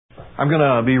I'm going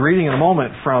to be reading in a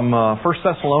moment from 1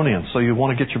 Thessalonians. So you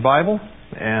want to get your Bible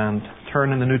and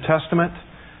turn in the New Testament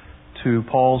to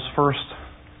Paul's first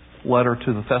letter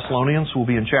to the Thessalonians. We'll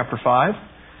be in chapter 5.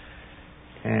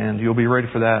 And you'll be ready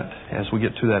for that as we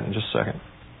get to that in just a second.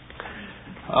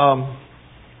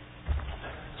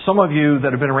 Some of you that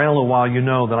have been around a little while, you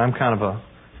know that I'm kind of a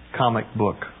comic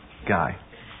book guy.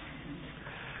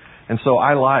 And so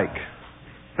I like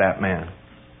Batman,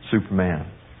 Superman,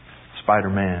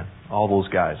 Spider-Man, all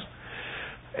those guys.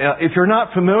 If you're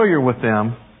not familiar with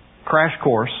them, crash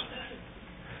course.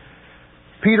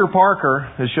 Peter Parker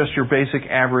is just your basic,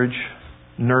 average,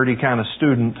 nerdy kind of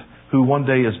student who one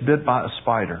day is bit by a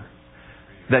spider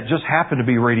that just happened to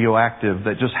be radioactive,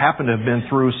 that just happened to have been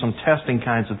through some testing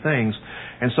kinds of things.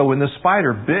 And so when the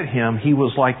spider bit him, he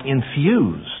was like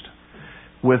infused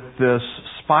with this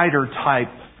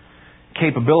spider-type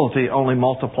capability, only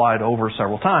multiplied over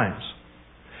several times.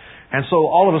 And so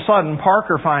all of a sudden,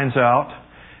 Parker finds out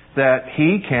that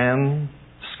he can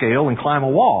scale and climb a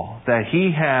wall, that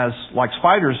he has, like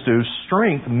spiders do,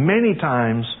 strength many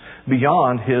times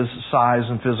beyond his size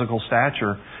and physical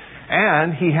stature.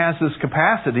 And he has this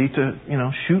capacity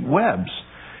to, shoot webs.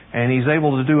 And he's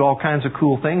able to do all kinds of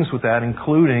cool things with that,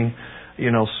 including,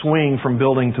 swing from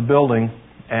building to building.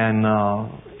 And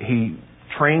he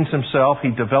trains himself.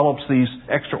 He develops these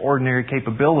extraordinary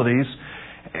capabilities.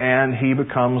 And he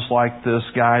becomes like this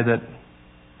guy that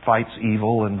fights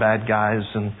evil and bad guys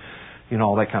and,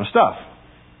 all that kind of stuff.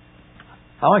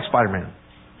 I like Spider-Man.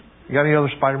 You got any other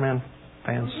Spider-Man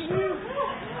fans?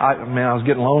 I was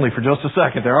getting lonely for just a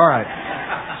second there. All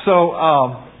right.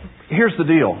 So, here's the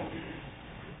deal.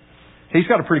 He's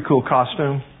got a pretty cool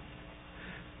costume.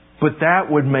 But that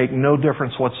would make no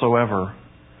difference whatsoever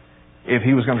if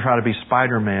he was going to try to be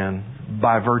Spider-Man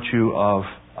by virtue of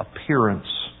appearance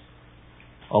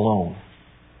alone.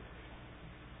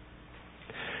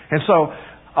 And so,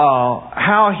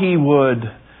 how he would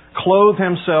clothe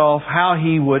himself, how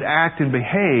he would act and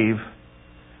behave,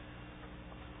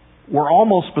 were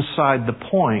almost beside the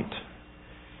point,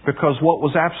 because what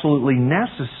was absolutely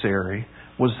necessary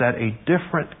was that a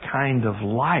different kind of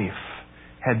life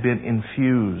had been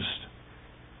infused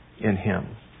in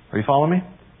him. Are you following me?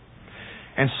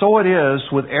 And so it is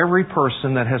with every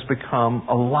person that has become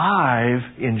alive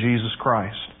in Jesus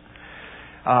Christ.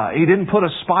 He didn't put a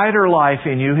spider life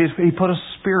in you. He put a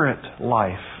spirit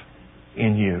life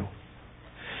in you.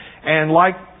 And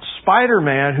like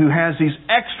Spider-Man, who has these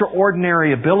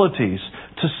extraordinary abilities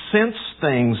to sense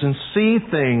things and see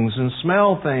things and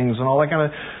smell things and all that kind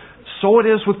of... So it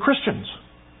is with Christians.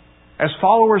 As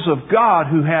followers of God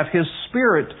who have His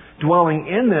Spirit dwelling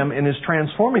in them and is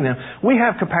transforming them, we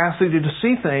have capacity to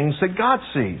see things that God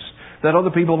sees, that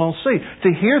other people don't see. To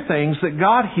hear things that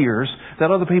God hears that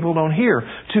other people don't hear.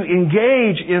 To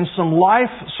engage in some life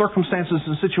circumstances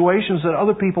and situations that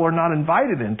other people are not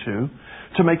invited into,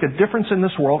 to make a difference in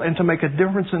this world and to make a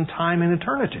difference in time and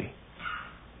eternity.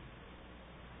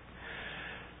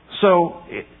 So,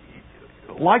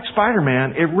 like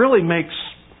Spider-Man, it really makes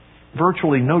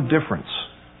virtually no difference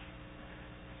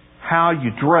how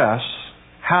you dress,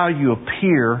 how you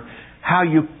appear, how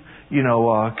you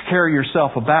carry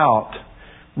yourself about.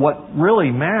 What really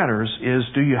matters is,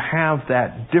 do you have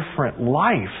that different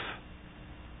life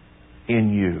in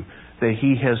you that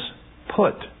He has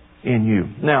put in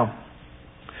you? Now,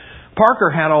 Parker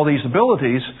had all these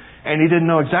abilities, and he didn't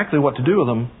know exactly what to do with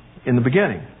them in the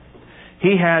beginning.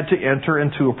 He had to enter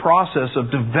into a process of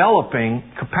developing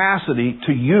capacity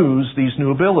to use these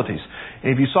new abilities.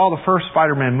 And if you saw the first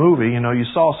Spider-Man movie, you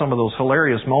saw some of those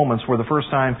hilarious moments where the first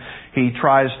time he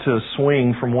tries to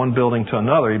swing from one building to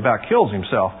another, he about kills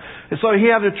himself. And so he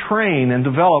had to train and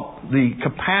develop the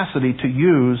capacity to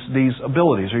use these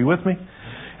abilities. Are you with me?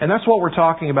 And that's what we're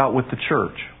talking about with the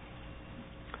church.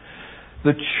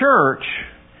 The church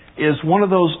is one of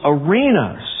those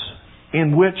arenas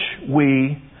in which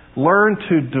we learn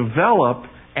to develop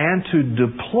and to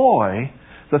deploy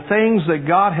the things that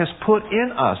God has put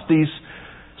in us, these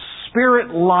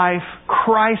spirit life,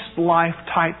 Christ life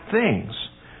type things.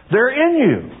 They're in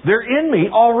you. They're in me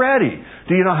already.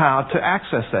 Do you know how to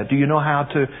access that? Do you know how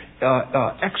to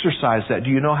exercise that?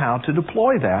 Do you know how to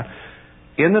deploy that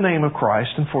in the name of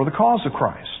Christ and for the cause of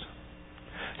Christ?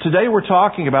 Today we're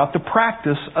talking about the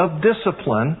practice of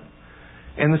discipline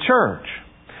in the church.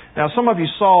 Now, some of you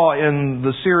saw in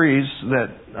the series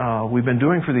that we've been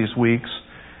doing for these weeks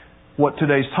what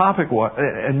today's topic was,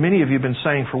 and many of you have been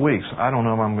saying for weeks, I don't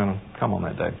know if I'm going to come on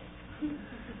that day.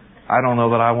 I don't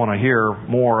know that I want to hear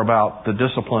more about the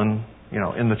discipline,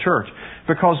 in the church.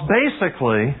 Because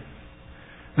basically,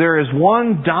 there is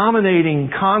one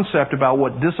dominating concept about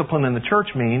what discipline in the church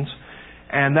means,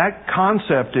 And that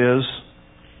concept is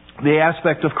the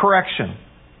aspect of correction.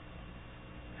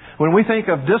 When we think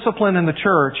of discipline in the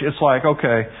church, it's like,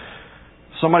 okay,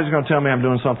 somebody's going to tell me I'm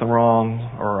doing something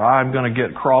wrong, or I'm going to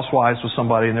get crosswise with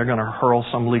somebody and they're going to hurl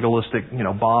some legalistic,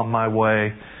 bomb my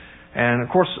way. And of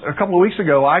course, a couple of weeks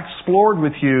ago, I explored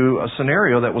with you a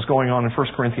scenario that was going on in 1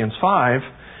 Corinthians 5,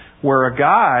 where a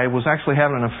guy was actually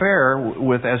having an affair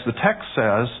with, as the text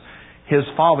says, his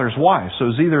father's wife. So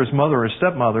it was either his mother or his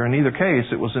stepmother. In either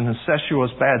case, it was an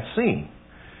incestuous bad scene.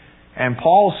 And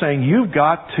Paul's saying, you've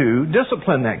got to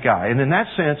discipline that guy. And in that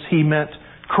sense, he meant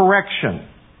correction.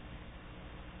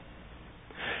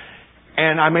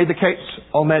 And I made the case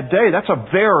on that day, that's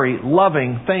a very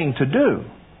loving thing to do.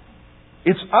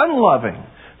 It's unloving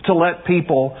to let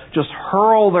people just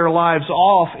hurl their lives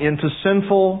off into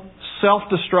sinful,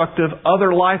 self-destructive,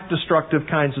 other life-destructive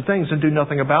kinds of things and do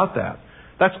nothing about that.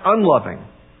 That's unloving.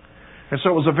 And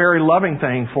so it was a very loving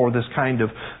thing for this kind of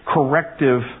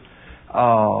corrective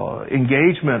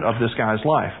engagement of this guy's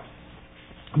life.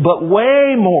 But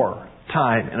way more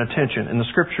time and attention in the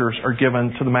Scriptures are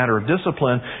given to the matter of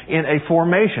discipline in a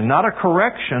formation, not a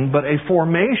correction, but a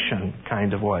formation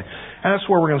kind of way. And that's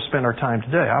where we're going to spend our time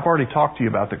today. I've already talked to you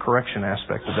about the correction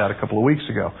aspect of that a couple of weeks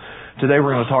ago. Today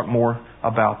we're going to talk more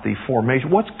about the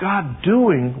formation. What's God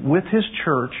doing with His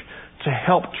church to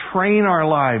help train our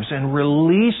lives and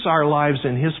release our lives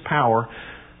in His power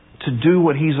to do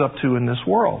what He's up to in this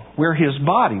world? We're His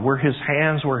body. We're His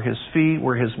hands. We're His feet.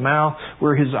 We're His mouth.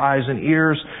 We're His eyes and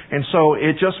ears. And so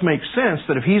it just makes sense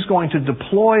that if He's going to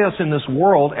deploy us in this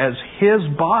world as His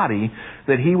body,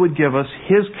 that He would give us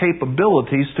His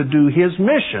capabilities to do His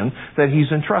mission that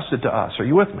He's entrusted to us. Are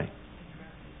you with me?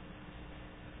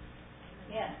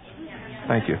 Yes.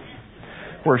 Thank you.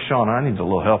 Where's Shauna? I need a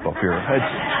little help up here.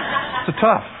 It's a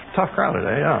tough crowd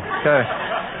today. Yeah. Okay.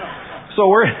 So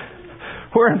we're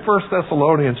in 1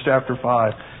 Thessalonians chapter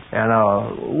 5,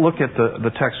 and look at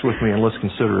the text with me and let's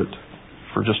consider it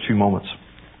for just 2 moments.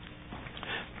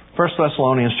 1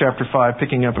 Thessalonians chapter 5,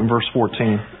 picking up in verse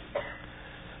 14.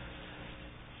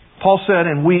 Paul said,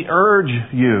 "And we urge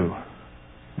you,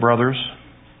 brothers,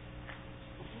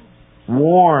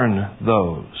 warn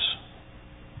those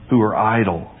who are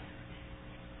idle.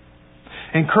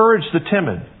 Encourage the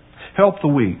timid. Help the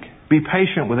weak. Be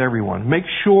patient with everyone. Make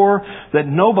sure that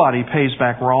nobody pays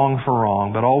back wrong for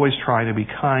wrong, but always try to be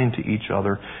kind to each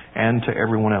other and to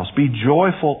everyone else. Be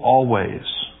joyful always.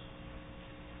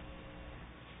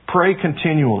 Pray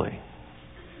continually.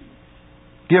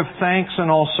 Give thanks in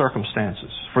all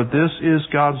circumstances, for this is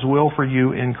God's will for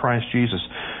you in Christ Jesus.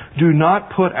 Do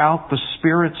not put out the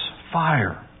Spirit's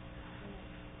fire."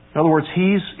 In other words,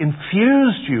 He's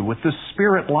infused you with this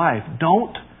Spirit life.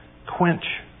 Don't quench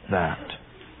that.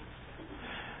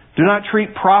 Do not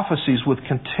treat prophecies with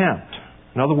contempt.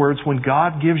 In other words, when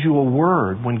God gives you a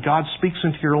word, when God speaks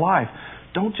into your life,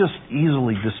 don't just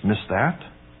easily dismiss that.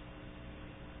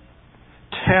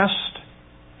 Test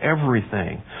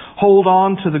everything. Hold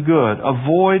on to the good.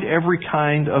 Avoid every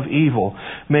kind of evil.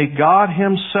 May God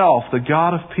Himself, the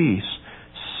God of peace,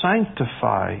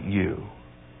 sanctify you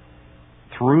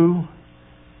through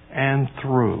and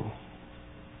through.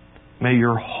 May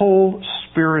your whole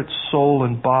spirit, soul,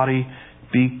 and body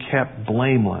be kept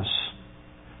blameless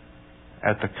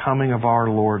at the coming of our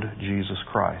Lord Jesus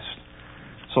Christ.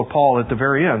 So Paul, at the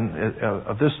very end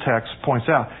of this text, points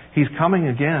out, He's coming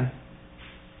again.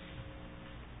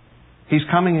 He's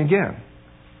coming again.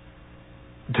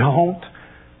 Don't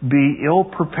be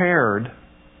ill-prepared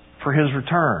for His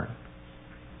return.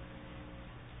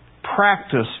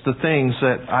 Practice the things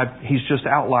that He's just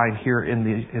outlined here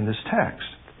in this text.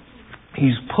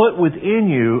 He's put within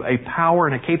you a power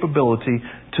and a capability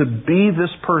to be this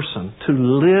person, to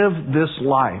live this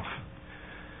life.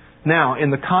 Now, in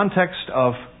the context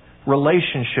of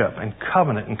relationship and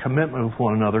covenant and commitment with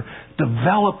one another,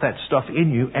 develop that stuff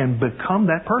in you and become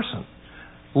that person.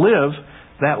 Live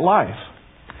that life.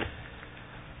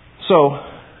 So,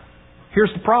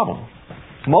 here's the problem.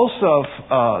 Most of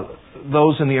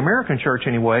those in the American church,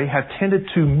 anyway, have tended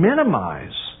to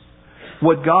minimize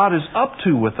what God is up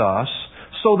to with us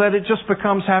so that it just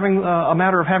becomes a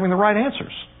matter of having the right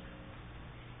answers.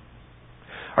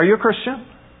 Are you a Christian?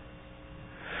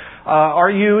 Are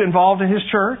you involved in His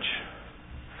church?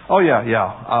 Oh, yeah.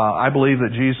 I believe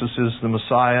that Jesus is the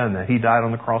Messiah and that He died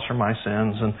on the cross for my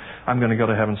sins and I'm going to go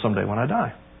to heaven someday when I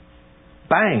die.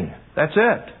 Bang. That's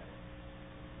it.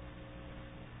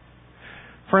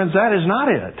 Friends, that is not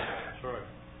it.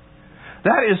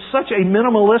 That is such a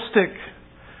minimalistic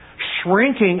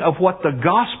shrinking of what the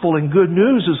gospel and good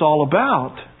news is all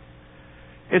about.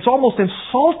 It's almost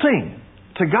insulting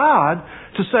to to God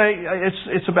to say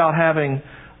it's about having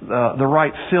the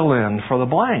right fill-in for the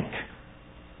blank.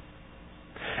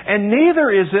 And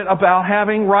neither is it about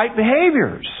having right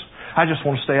behaviors. I just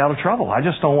want to stay out of trouble. I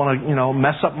just don't want to,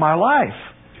 mess up my life.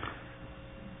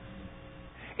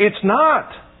 It's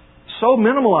not so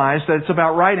minimalized that it's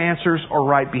about right answers or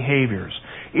right behaviors.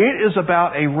 It is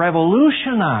about a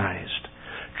revolutionized,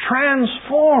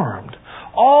 transformed,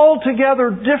 altogether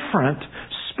different,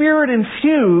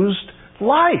 Spirit-infused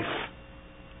life.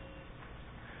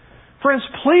 Friends,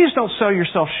 please don't sell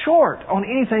yourself short on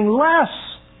anything less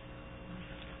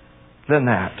than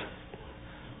that.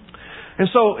 And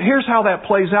so here's how that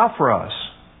plays out for us.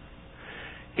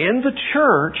 In the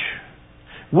church,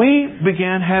 we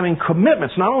began having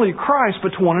commitments, not only to Christ, but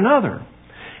to one another.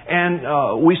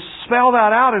 And we spell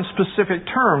that out in specific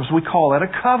terms. We call that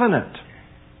a covenant.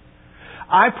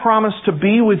 I promise to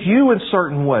be with you in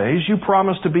certain ways. You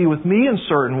promise to be with me in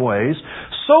certain ways,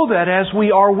 so that as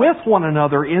we are with one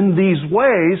another in these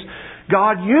ways,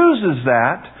 God uses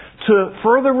that to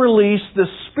further release the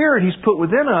Spirit He's put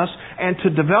within us and to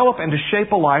develop and to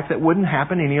shape a life that wouldn't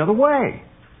happen any other way.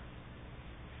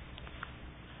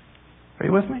 Are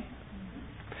you with me?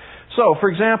 So, for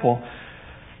example,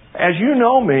 as you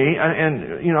know me,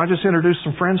 and I just introduced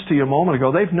some friends to you a moment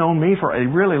ago. They've known me for a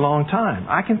really long time.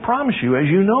 I can promise you, as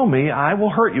you know me, I will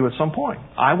hurt you at some point.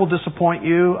 I will disappoint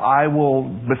you. I will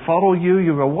befuddle you.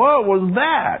 You go, what was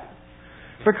that?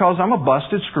 Because I'm a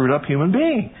busted, screwed up human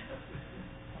being.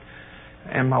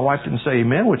 And my wife didn't say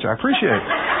amen, which I appreciate.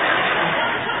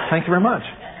 Thank you very much.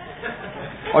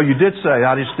 Oh, you did say.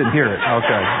 I just didn't hear it.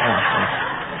 Okay.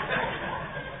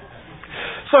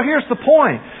 So here's the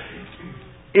point.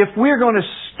 If we're going to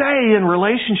stay in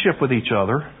relationship with each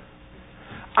other,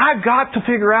 I've got to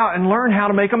figure out and learn how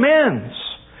to make amends.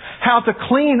 How to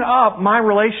clean up my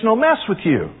relational mess with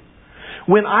you.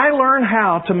 When I learn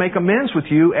how to make amends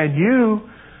with you and you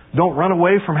don't run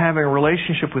away from having a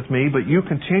relationship with me, but you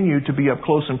continue to be up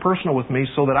close and personal with me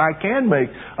so that I can make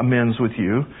amends with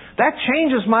you, that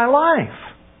changes my life.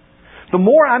 The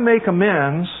more I make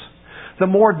amends, the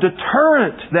more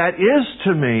deterrent that is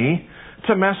to me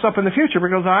to mess up in the future,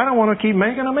 because I don't want to keep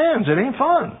making amends. It ain't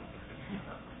fun.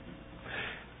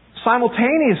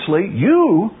 Simultaneously,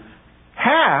 you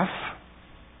have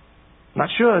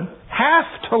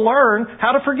to learn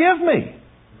how to forgive me.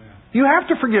 You have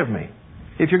to forgive me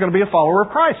if you're going to be a follower of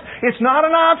Christ. It's not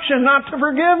an option not to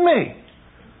forgive me.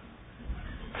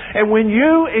 And when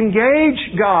you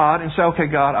engage God and say, okay,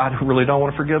 God, I really don't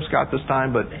want to forgive Scott this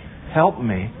time, but help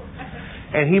me.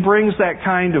 And He brings that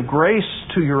kind of grace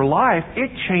to your life, it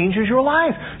changes your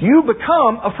life. You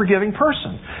become a forgiving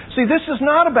person. See, this is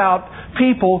not about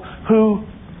people who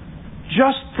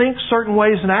just think certain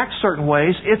ways and act certain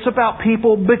ways. It's about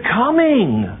people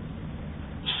becoming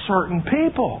certain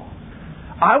people.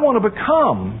 I want to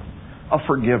become a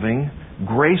forgiving,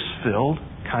 grace-filled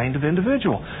kind of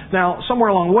individual. Now, somewhere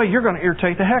along the way, you're going to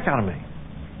irritate the heck out of me.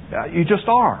 You just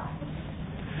are.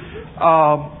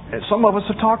 Some of us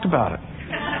have talked about it.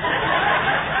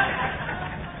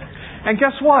 And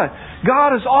guess what?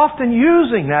 God is often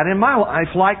using that in my life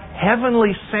like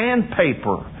heavenly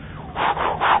sandpaper.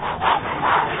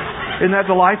 Isn't that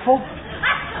delightful?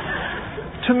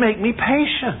 To make me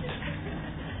patient.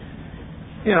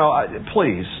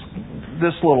 Please,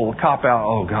 this little cop-out,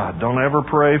 oh God, don't ever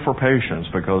pray for patience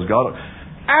because God...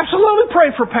 Absolutely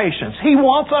pray for patience. He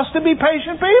wants us to be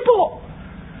patient people.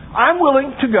 I'm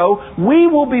willing to go,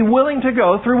 we will be willing to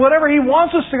go through whatever He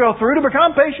wants us to go through to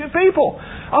become patient people.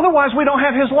 Otherwise, we don't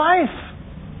have His life.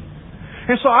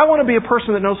 And so I want to be a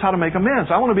person that knows how to make amends.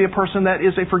 I want to be a person that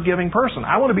is a forgiving person.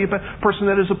 I want to be a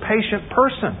person that is a patient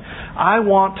person. I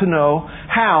want to know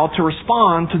how to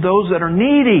respond to those that are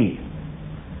needy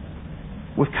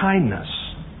with kindness.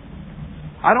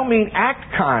 I don't mean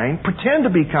act kind, pretend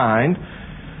to be kind.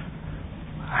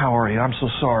 How are you? I'm so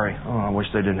sorry. Oh, I wish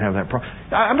they didn't have that problem.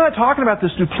 I'm not talking about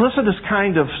this duplicitous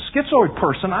kind of schizoid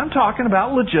person. I'm talking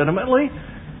about legitimately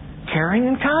caring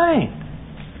and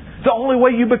kind. The only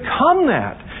way you become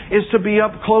that is to be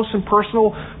up close and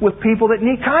personal with people that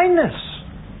need kindness.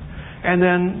 And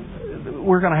then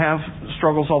we're going to have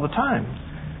struggles all the time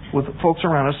with folks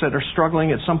around us that are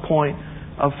struggling at some point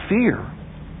of fear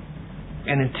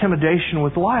and intimidation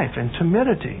with life and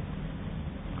timidity.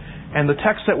 And the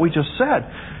text that we just said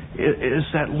is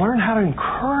that learn how to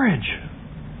encourage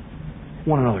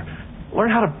one another. Learn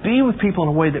how to be with people in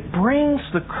a way that brings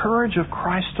the courage of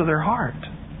Christ to their heart.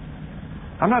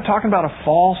 I'm not talking about a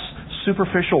false,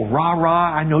 superficial,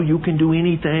 rah-rah, I know you can do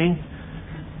anything.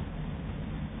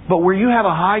 But where you have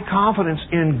a high confidence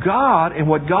in God and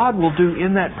what God will do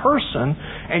in that person,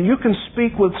 and you can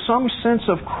speak with some sense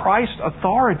of Christ's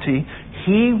authority,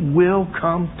 He will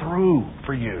come through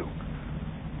for you.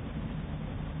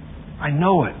 I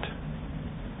know it.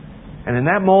 And in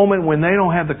that moment when they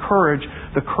don't have the courage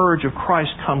of Christ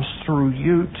comes through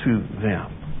you to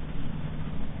them.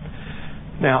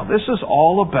 Now, this is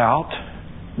all about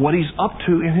what He's up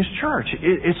to in His church.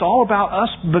 It's all about us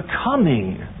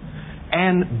becoming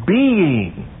and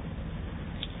being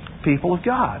people of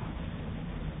God.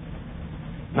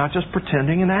 Not just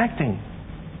pretending and acting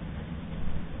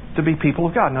to be people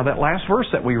of God. Now, that last verse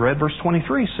that we read, verse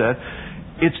 23, said,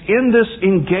 it's in this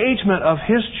engagement of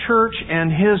His church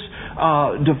and His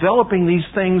developing these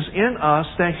things in us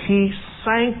that He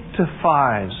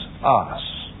sanctifies us.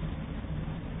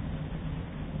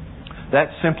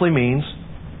 That simply means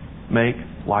make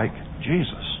like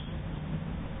Jesus.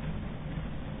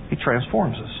 He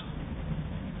transforms us.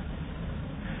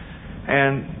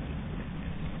 And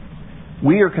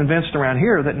we are convinced around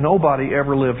here that nobody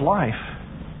ever lived life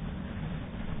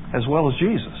as well as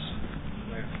Jesus.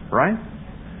 Right?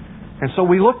 And so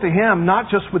we look to Him not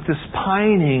just with this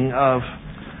pining of,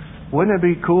 wouldn't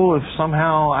it be cool if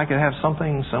somehow I could have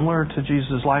something similar to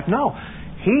Jesus' life? No.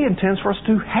 He intends for us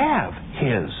to have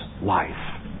His life.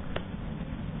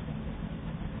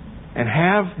 And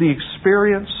have the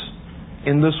experience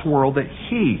in this world that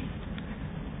He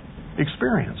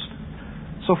experienced.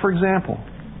 So, for example,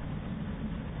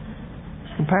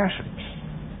 compassion.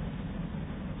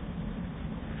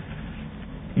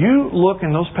 You look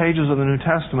in those pages of the New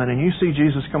Testament and you see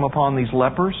Jesus come upon these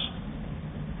lepers,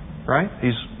 right?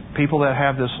 These people that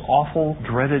have this awful,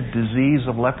 dreaded disease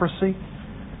of leprosy.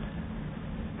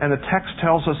 And the text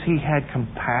tells us He had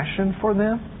compassion for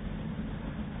them.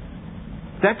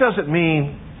 That doesn't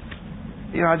mean,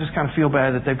 I just kind of feel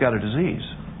bad that they've got a disease.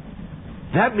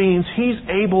 That means He's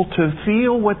able to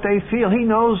feel what they feel. He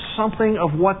knows something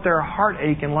of what their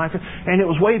heartache in life is. And it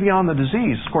was way beyond the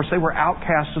disease. Of course, they were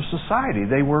outcasts of society.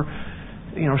 They were,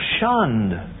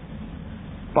 shunned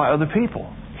by other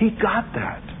people. He got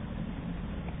that.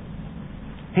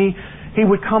 He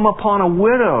would come upon a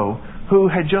widow who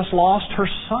had just lost her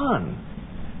son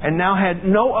and now had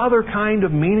no other kind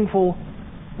of meaningful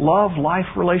love, life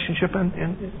relationship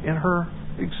in her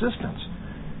existence.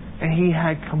 And He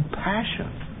had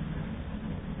compassion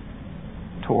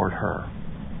toward her.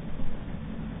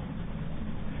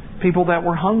 People that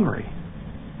were hungry.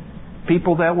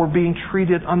 People that were being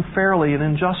treated unfairly and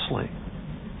unjustly.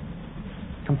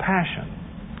 Compassion.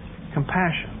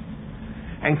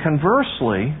 And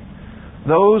conversely,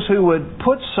 those who would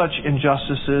put such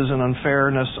injustices and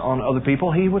unfairness on other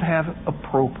people, He would have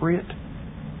appropriate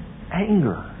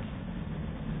anger.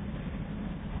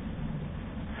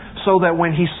 So that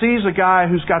when He sees a guy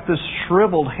who's got this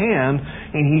shriveled hand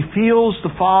and he feels the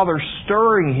Father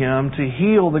stirring Him to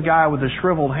heal the guy with the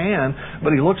shriveled hand,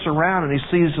 but he looks around and he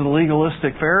sees the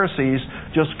legalistic Pharisees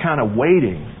just kind of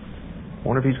waiting. I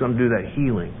wonder if He's going to do that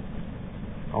healing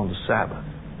on the Sabbath.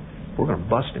 We're going to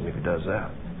bust him if he does that.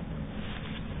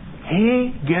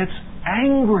 He gets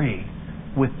angry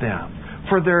with them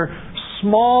for their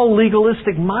small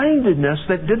legalistic mindedness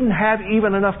that didn't have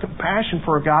even enough compassion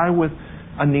for a guy with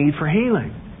a need for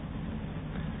healing.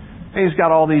 And He's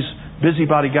got all these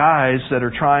busybody guys that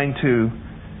are trying to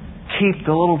keep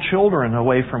the little children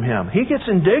away from Him. He gets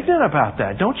indignant about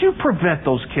that. Don't you prevent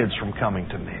those kids from coming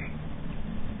to me.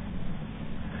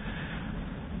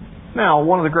 Now,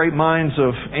 one of the great minds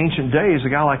of ancient days, a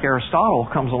guy like Aristotle,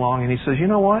 comes along and he says, you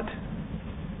know what?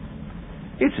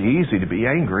 It's easy to be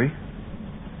angry.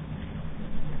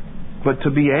 But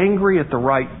to be angry at the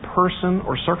right person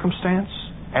or circumstance,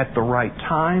 at the right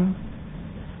time,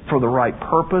 for the right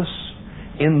purpose,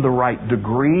 in the right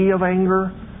degree of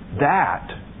anger, that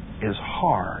is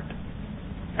hard.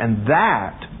 And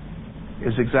that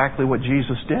is exactly what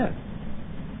Jesus did.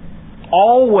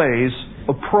 Always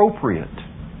appropriate.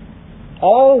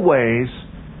 Always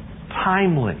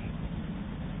timely.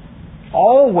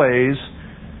 Always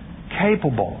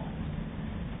capable.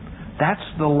 That's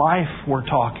the life we're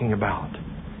talking about.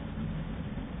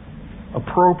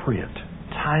 Appropriate,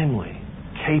 timely,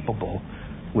 capable,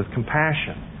 with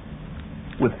compassion,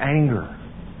 with anger,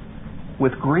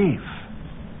 with grief.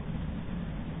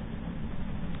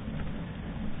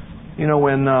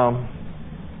 When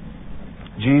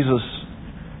Jesus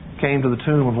came to the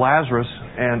tomb of Lazarus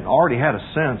and already had a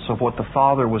sense of what the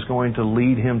Father was going to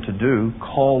lead Him to do,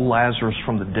 call Lazarus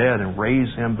from the dead and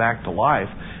raise him back to life,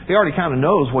 He already kind of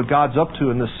knows what God's up to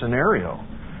in this scenario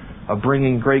of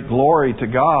bringing great glory to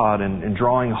God and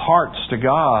drawing hearts to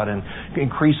God and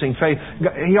increasing faith.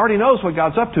 He already knows what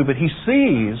God's up to, but He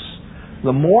sees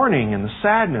the mourning and the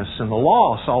sadness and the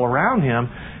loss all around him.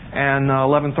 And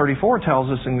 11:34 tells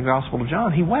us in the Gospel of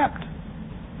John, he wept.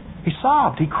 He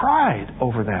sobbed. He cried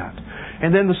over that.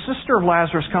 And then the sister of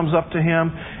Lazarus comes up to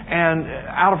him, and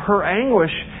out of her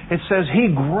anguish, it says he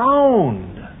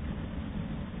groaned.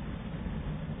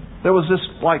 There was this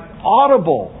like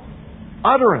audible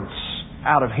utterance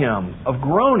out of him of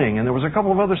groaning, and there was a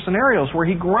couple of other scenarios where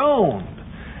he groaned.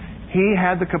 He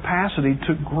had the capacity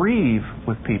to grieve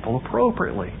with people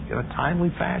appropriately, in a timely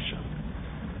fashion,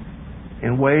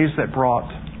 in ways that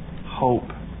brought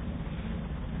hope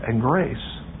and grace.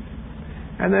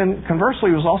 And then, conversely,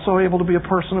 he was also able to be a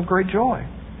person of great joy.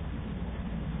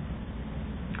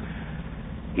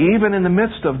 Even in the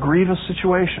midst of grievous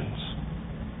situations.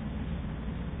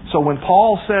 So when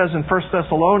Paul says in 1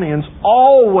 Thessalonians,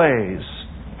 always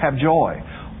have joy,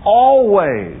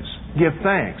 always give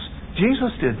thanks,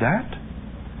 Jesus did that.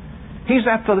 He's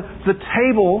at the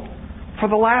table for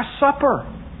the Last Supper.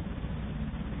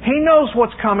 He knows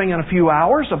what's coming in a few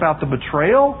hours about the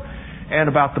betrayal and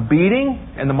about the beating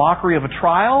and the mockery of a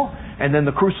trial and then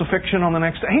the crucifixion on the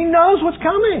next day. He knows what's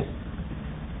coming.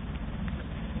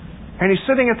 And he's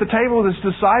sitting at the table with his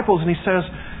disciples and he says,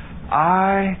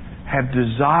 I have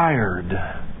desired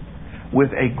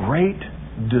with a great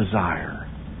desire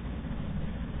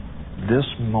this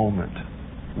moment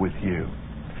with you.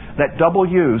 That double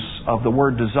use of the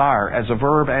word desire as a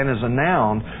verb and as a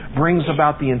noun brings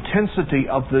about the intensity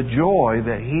of the joy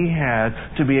that he had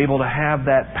to be able to have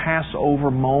that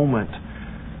Passover moment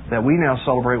that we now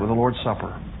celebrate with the Lord's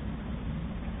Supper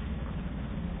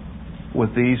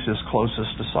with these his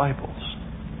closest disciples.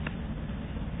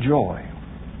 Joy.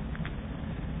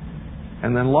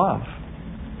 And then love.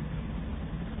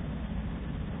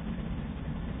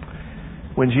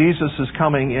 When Jesus is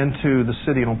coming into the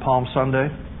city on Palm Sunday,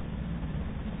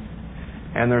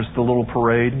 and there's the little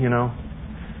parade, and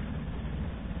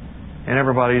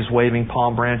everybody's waving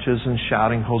palm branches and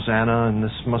shouting Hosanna, and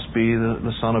this must be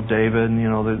the Son of David, and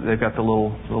they've got the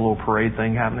little parade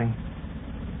thing happening.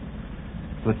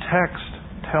 The text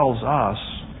tells us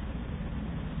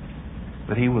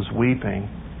that he was weeping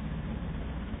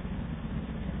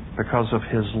because of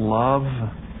his love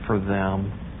for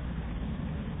them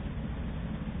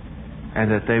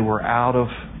and that they were out of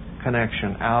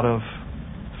connection, out of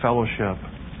fellowship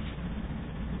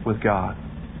with God.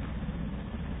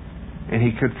 And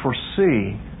he could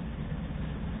foresee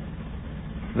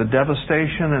the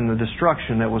devastation and the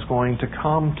destruction that was going to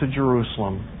come to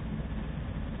Jerusalem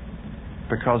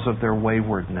because of their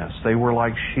waywardness. They were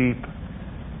like sheep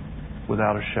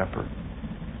without a shepherd.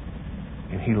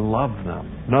 And he loved them.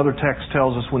 Another text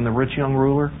tells us when the rich young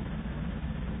ruler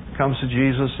comes to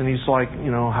Jesus and he's like,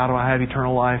 how do I have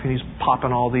eternal life? And he's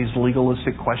popping all these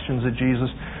legalistic questions at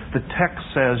Jesus. The text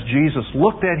says Jesus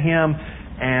looked at him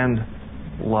and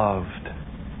loved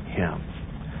him.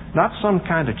 Not some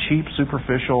kind of cheap,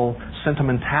 superficial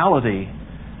sentimentality,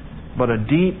 but a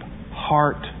deep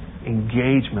heart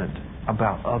engagement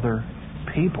about other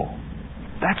people.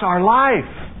 That's our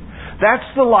life. That's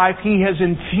the life he has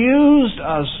infused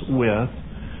us with,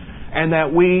 and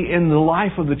that we, in the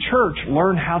life of the church,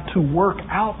 learn how to work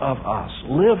out of us,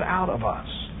 live out of us.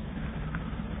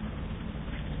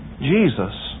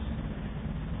 Jesus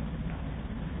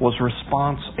was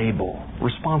responsible.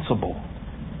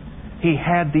 He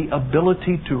had the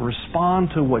ability to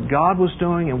respond to what God was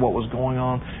doing and what was going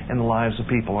on in the lives of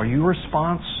people. Are you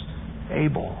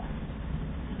response-able?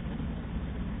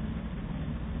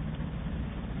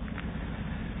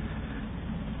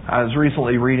 I was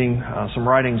recently reading some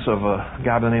writings of a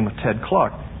guy by the name of Ted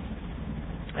Kluck.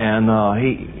 And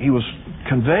he was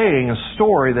conveying a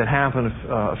story that happened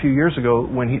a few years ago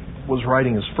when he was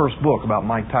writing his first book about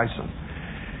Mike Tyson.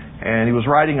 And he was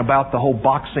writing about the whole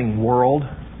boxing world.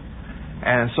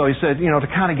 And so he said, to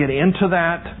kind of get into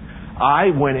that,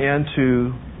 I went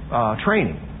into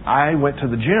training. I went to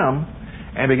the gym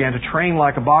and began to train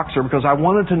like a boxer because I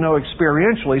wanted to know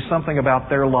experientially something about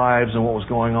their lives and what was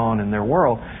going on in their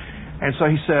world. And so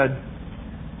he said,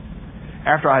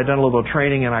 after I had done a little bit of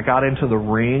training and I got into the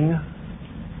ring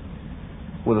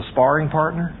with a sparring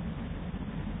partner,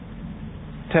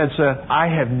 Ted said, I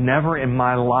have never in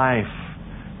my life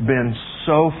been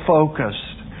so focused,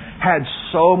 had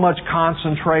so much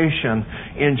concentration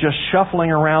in just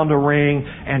shuffling around a ring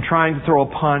and trying to throw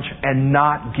a punch and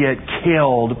not get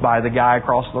killed by the guy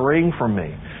across the ring from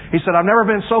me. He said, I've never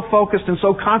been so focused and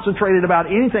so concentrated about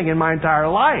anything in my entire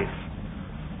life.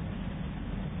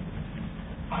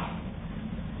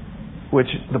 Which,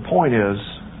 the point is,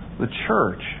 the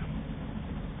church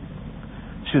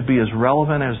should be as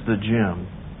relevant as the gym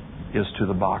is to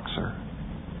the boxer.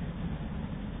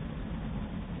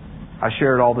 I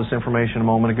shared all this information a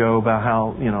moment ago about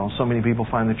how, so many people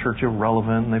find the church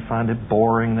irrelevant and they find it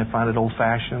boring, they find it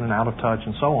old-fashioned and out of touch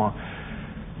and so on.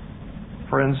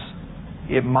 Friends,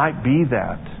 it might be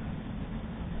that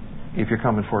if you're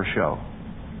coming for a show.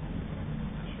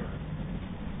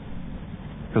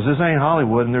 Because this ain't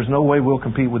Hollywood and there's no way we'll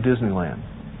compete with Disneyland.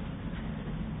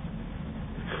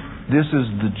 This is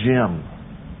the gym.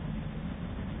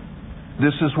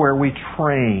 This is where we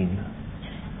train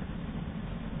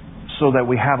so that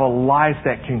we have a life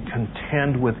that can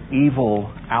contend with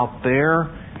evil out there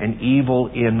and evil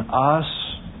in us,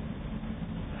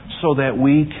 so that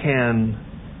we can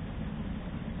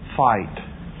fight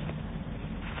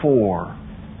for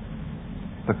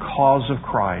the cause of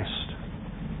Christ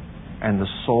and the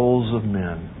souls of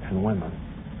men and women.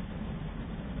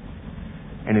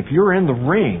 And if you're in the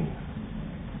ring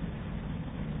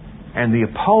and the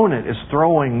opponent is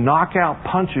throwing knockout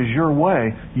punches your way,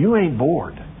 you ain't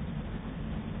bored.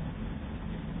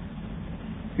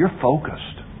 You're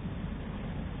focused.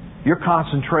 Your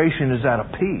concentration is at a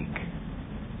peak.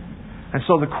 And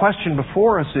so the question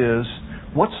before us is,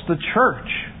 what's the church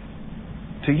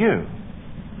to you?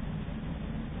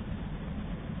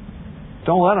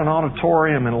 Don't let an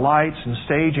auditorium and lights and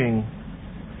staging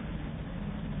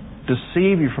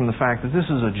deceive you from the fact that this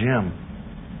is a gym.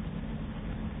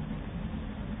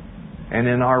 And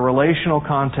in our relational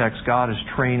context, God is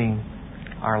training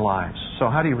our lives. So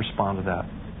how do you respond to that?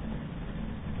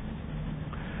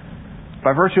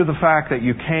 By virtue of the fact that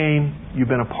you came, you've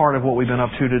been a part of what we've been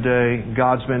up to today,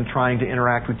 God's been trying to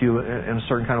interact with you in a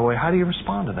certain kind of way, how do you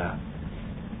respond to that?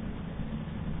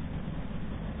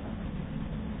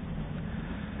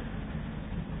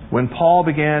 When Paul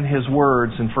began his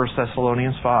words in 1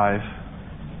 Thessalonians 5,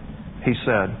 he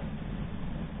said,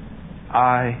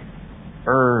 I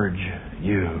urge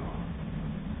you,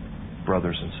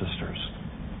 brothers and sisters.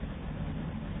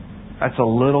 That's a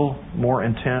little more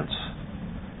intense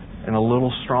and a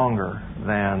little stronger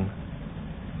than,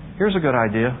 here's a good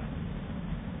idea.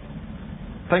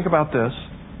 Think about this.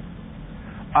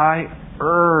 I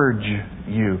urge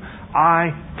you. I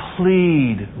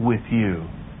plead with you.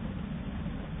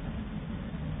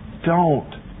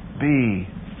 Don't be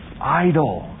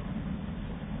idle.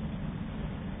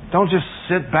 Don't just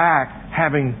sit back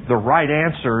having the right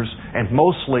answers and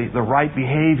mostly the right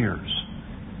behaviors.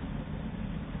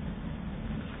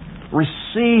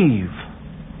 Receive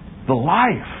the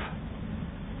life.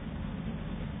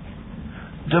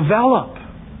 Develop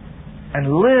and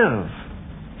live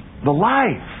the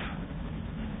life.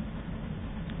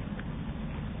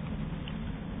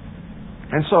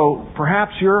 And so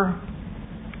perhaps your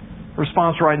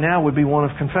response right now would be one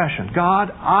of confession.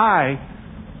 God, I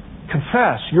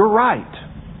confess you're right.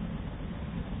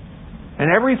 And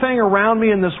everything around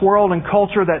me in this world and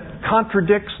culture that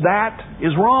contradicts that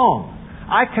is wrong.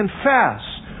 I confess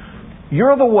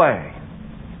you're the way.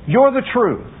 You're the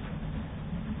truth.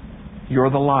 You're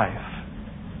the life.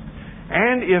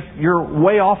 And if you're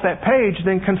way off that page,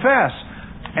 then confess.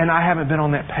 And I haven't been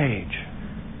on that page.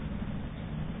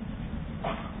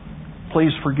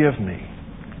 Please forgive me.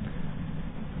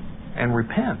 And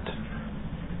repent.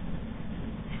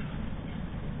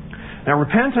 Now,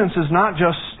 repentance is not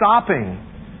just stopping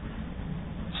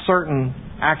certain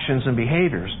actions and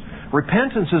behaviors.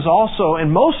 Repentance is also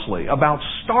and mostly about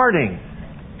starting.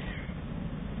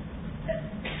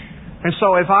 And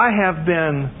so if I have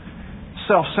been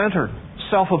self-centered,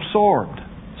 self-absorbed,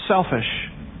 selfish,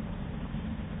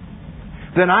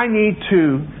 then I need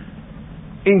to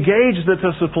engage the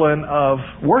discipline of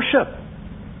worship.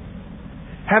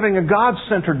 Having a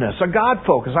God-centeredness, a God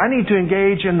focus. I need to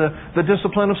engage in the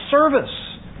discipline of service.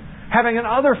 Having an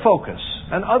other focus,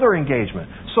 an other engagement,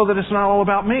 so that it's not all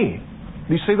about me.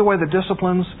 Do you see the way the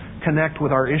disciplines connect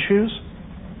with our issues?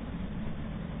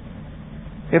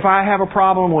 If I have a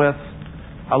problem with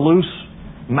a loose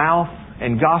mouth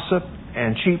and gossip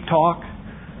and cheap talk,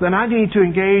 then I need to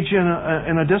engage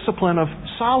in a discipline of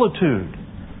solitude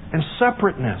and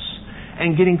separateness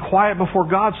and getting quiet before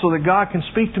God so that God can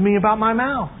speak to me about my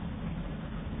mouth.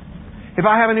 If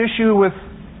I have an issue with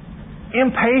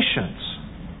impatience,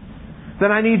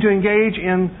 then I need to engage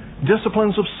in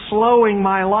disciplines of slowing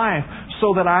my life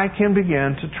so that I can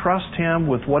begin to trust Him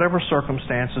with whatever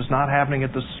circumstances not happening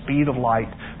at the speed of light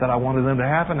that I wanted them to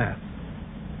happen at.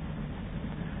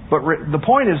 But the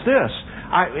point is this.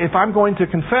 If I'm going to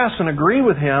confess and agree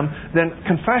with Him, then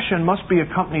confession must be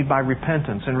accompanied by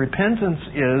repentance. And repentance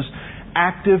is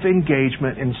active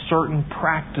engagement in certain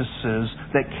practices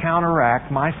that counteract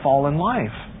my fallen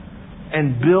life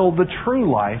and build the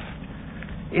true life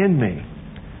in me.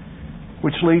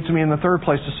 Which leads me in the third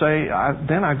place to say,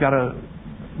 then I've got to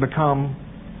become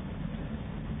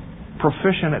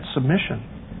proficient at submission.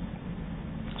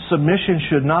 Submission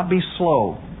should not be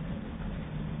slow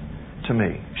to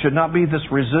me. Should not be this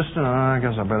resistant, I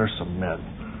guess I better submit.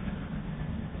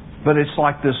 But it's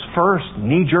like this first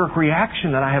knee-jerk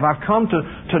reaction that I have. I've come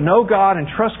to know God and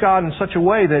trust God in such a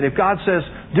way that if God says,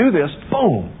 do this,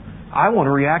 boom, I want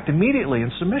to react immediately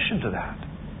in submission to that.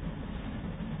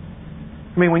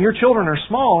 I mean, when your children are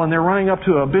small and they're running up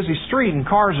to a busy street and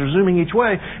cars are zooming each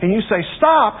way, and you say,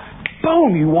 stop,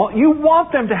 boom, you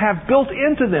want them to have built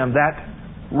into them that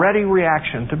ready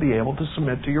reaction to be able to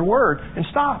submit to your word and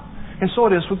stop. And so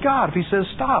it is with God. If He says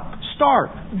stop,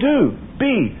 start, do,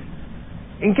 be,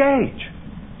 engage.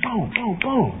 Boom, boom,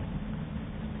 boom.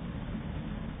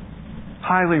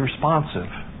 Highly responsive.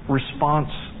 Response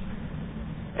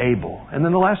able. And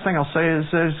then the last thing I'll say is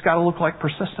that it's got to look like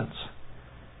persistence.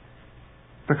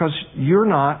 Because you're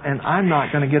not and I'm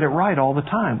not going to get it right all the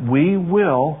time. We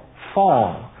will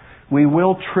fall. We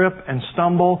will trip and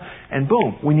stumble and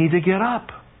boom, we need to get up.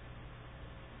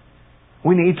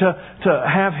 We need to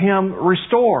have Him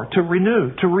restore, to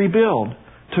renew, to rebuild,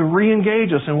 to re-engage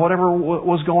us in whatever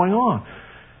was going on.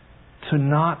 To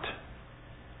not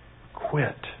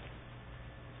quit.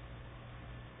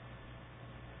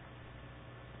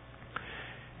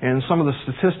 And some of the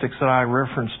statistics that I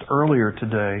referenced earlier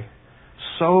today,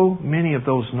 so many of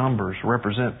those numbers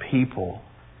represent people,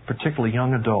 particularly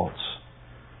young adults,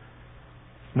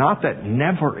 not that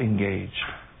never engaged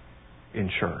in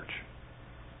church,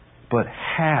 but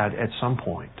had at some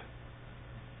point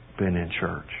been in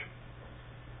church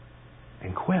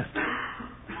and quit.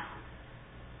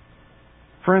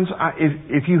 Friends,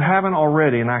 if you haven't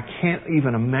already, and I can't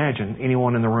even imagine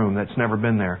anyone in the room that's never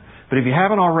been there, but if you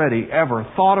haven't already ever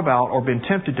thought about or been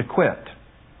tempted to quit,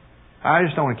 I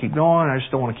just don't want to keep going, I just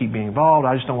don't want to keep being involved,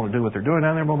 I just don't want to do what they're doing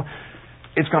down there,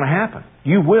 it's going to happen.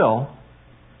 You will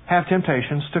have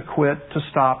temptations to quit, to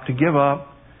stop, to give up.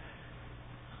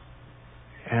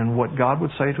 And what God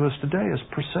would say to us today is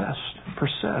persist,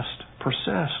 persist,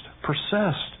 persist,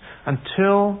 persist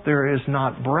until there is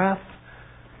not breath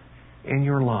in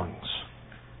your lungs.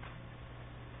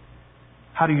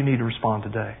 How do you need to respond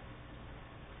today?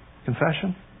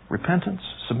 Confession, repentance,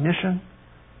 submission,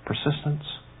 persistence.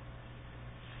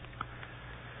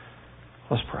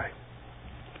 Let's pray.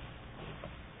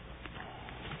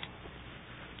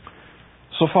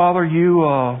 So, Father, You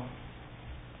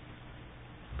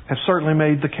have certainly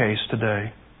made the case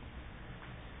today,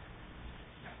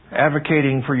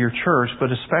 advocating for Your church, but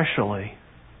especially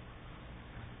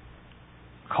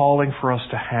calling for us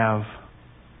to have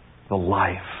the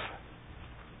life.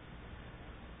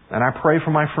 And I pray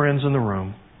for my friends in the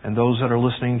room and those that are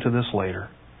listening to this later.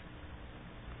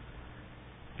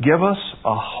 Give us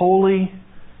a holy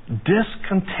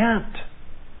discontent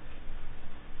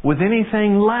with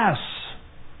anything less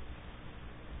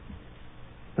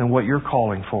than what You're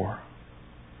calling for.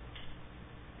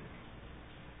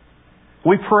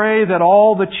 We pray that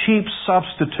all the cheap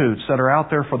substitutes that are out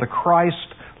there for the Christ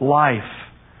life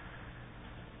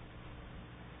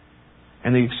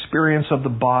and the experience of the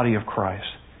body of Christ,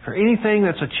 or anything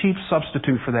that's a cheap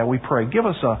substitute for that, we pray, give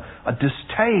us a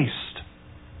distaste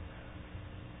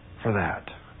for that.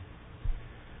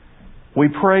 We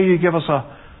pray You give us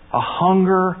a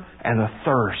hunger and a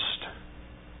thirst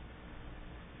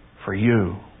for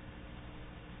You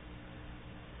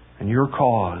and Your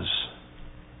cause,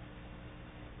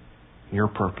 Your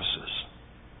purposes.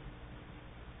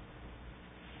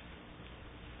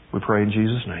 We pray in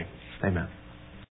Jesus' name. Amen.